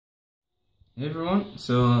Hey everyone,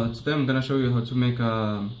 so today I'm gonna show you how to make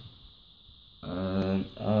a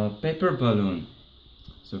paper balloon.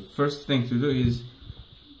 So first thing to do is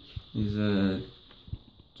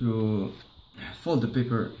to fold the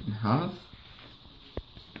paper in half.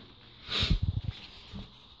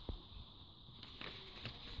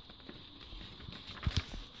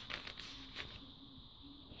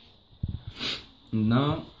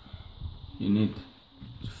 Now you need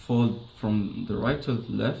to fold from the right to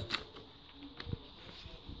the left,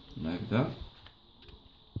 like that.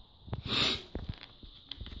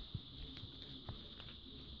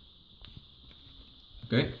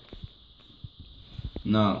 Okay.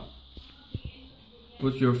 Now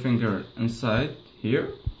put your finger inside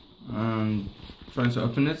here and try to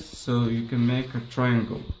open it so you can make a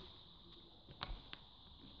triangle.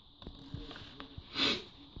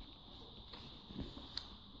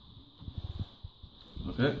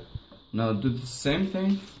 Okay. Now do the same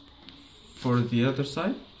thing for the other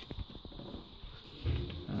side.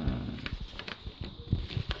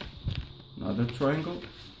 Another triangle.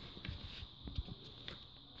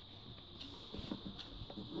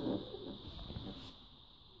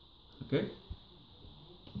 Okay.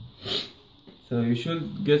 So you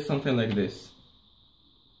should get something like this.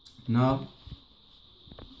 Now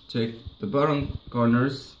take the bottom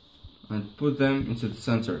corners and put them into the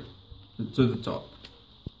center, to the top.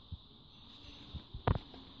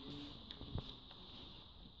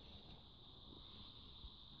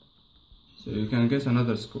 So you can get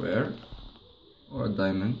another square or a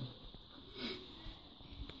diamond.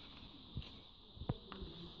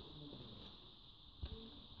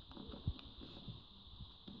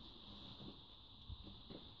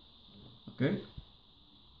 Okay.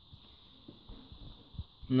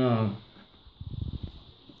 Now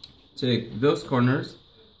take those corners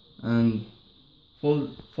and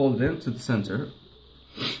fold them to the center,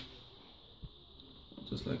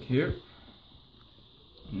 just like here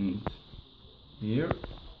and here.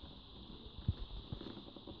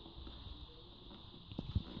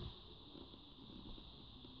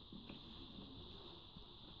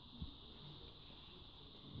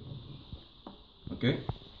 Okay.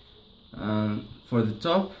 And for the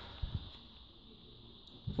top,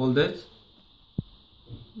 fold it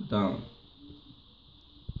down.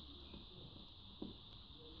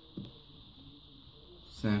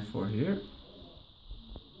 Same for here.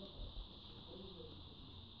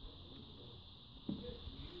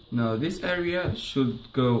 Now this area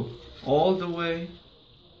should go all the way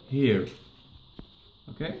here.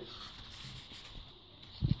 Okay.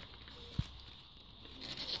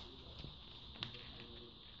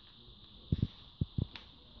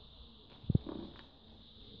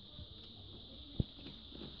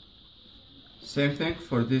 Same thing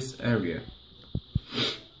for this area.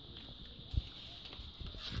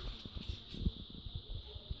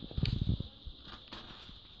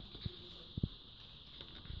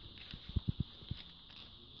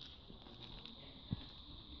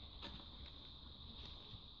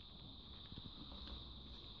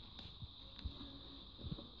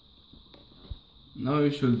 Now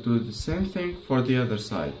you should do the same thing for the other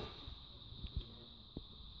side.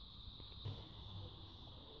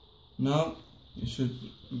 Now you should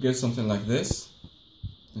get something like this.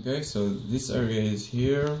 Okay, so this area is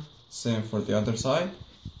here, same for the other side.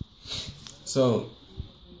 So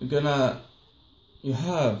you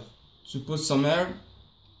have to put some air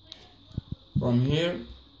from here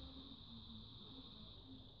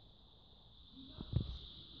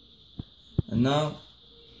and now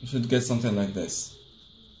you should get something like this.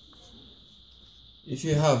 If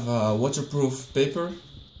you have waterproof paper,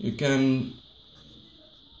 you can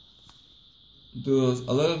do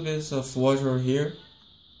a little bit of water here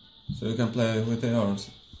so you can play with it or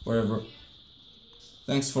wherever.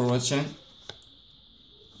 Thanks for watching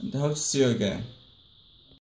and I hope to see you again.